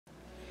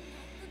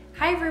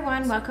Hi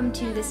everyone, welcome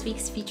to this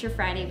week's Feature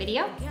Friday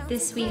video.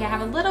 This week I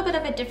have a little bit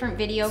of a different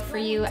video for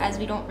you as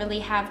we don't really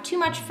have too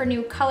much for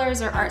new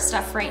colors or art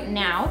stuff right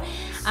now,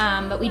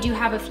 but we do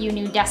have a few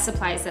new desk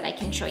supplies that I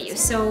can show you.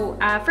 So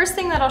first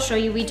thing that I'll show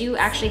you, we do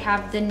actually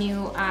have the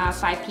new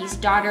 5-piece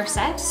daughter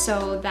set.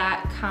 So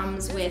that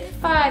comes with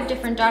 5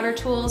 different daughter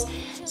tools.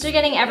 So you're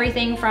getting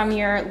everything from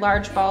your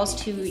large balls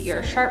to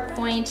your sharp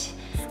point.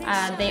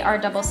 They are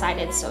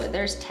double-sided, so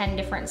there's 10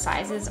 different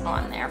sizes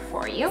on there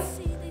for you.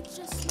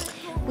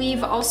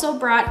 We've also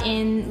brought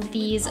in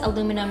these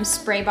aluminum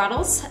spray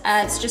bottles.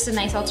 It's just a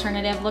nice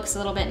alternative, looks a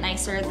little bit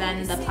nicer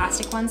than the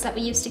plastic ones that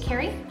we used to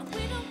carry.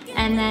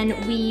 And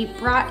then we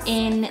brought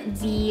in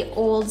the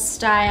old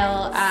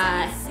style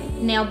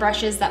nail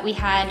brushes that we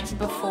had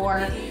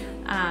before.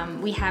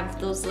 We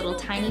have those little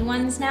tiny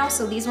ones now,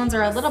 so these ones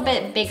are a little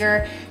bit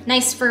bigger,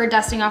 nice for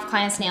dusting off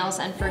clients' nails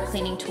and for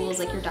cleaning tools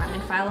like your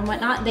diamond file and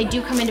whatnot. They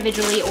do come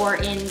individually or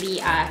in the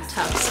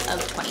tubs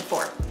of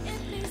 24.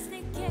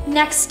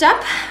 Next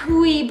up,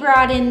 we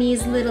brought in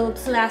these little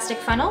plastic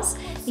funnels.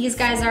 These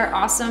guys are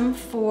awesome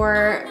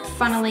for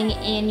funneling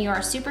in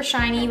your super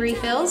shiny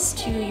refills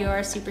to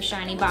your super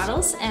shiny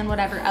bottles and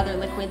whatever other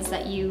liquids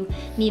that you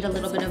need a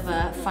little bit of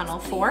a funnel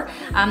for.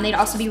 They'd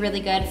also be really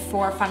good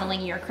for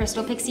funneling your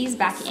crystal pixies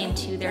back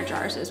into their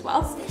jars as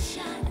well.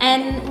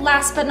 And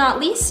last but not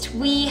least,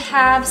 we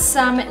have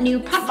some new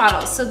pump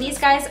bottles. So these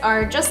guys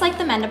are just like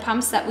the Menda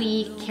pumps that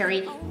we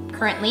carry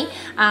currently,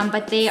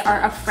 but they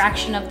are a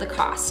fraction of the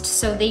cost.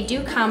 So they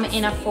do come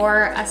in a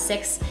 4, a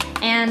 6,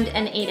 and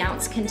an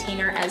 8-ounce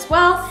container as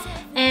well.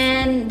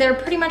 And they're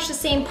pretty much the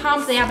same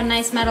pump. They have a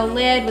nice metal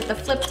lid with the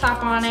flip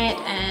top on it,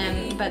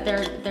 but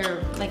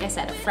they're, like I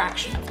said, a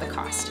fraction of the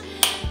cost.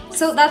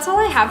 So that's all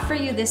I have for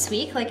you this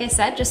week. Like I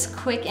said, just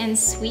quick and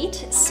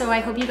sweet. So I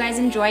hope you guys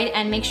enjoyed,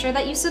 and make sure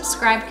that you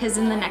subscribe because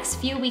in the next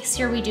few weeks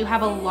here, we do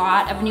have a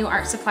lot of new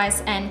art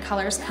supplies and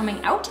colors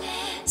coming out.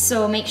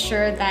 So make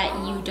sure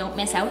that you don't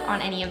miss out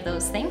on any of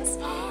those things.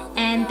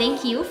 And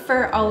thank you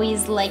for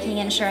always liking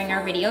and sharing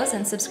our videos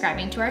and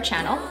subscribing to our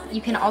channel.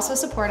 You can also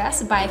support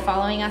us by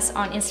following us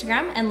on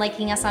Instagram and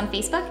liking us on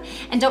Facebook.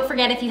 And don't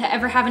forget, if you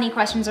ever have any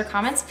questions or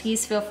comments,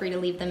 please feel free to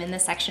leave them in the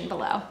section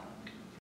below.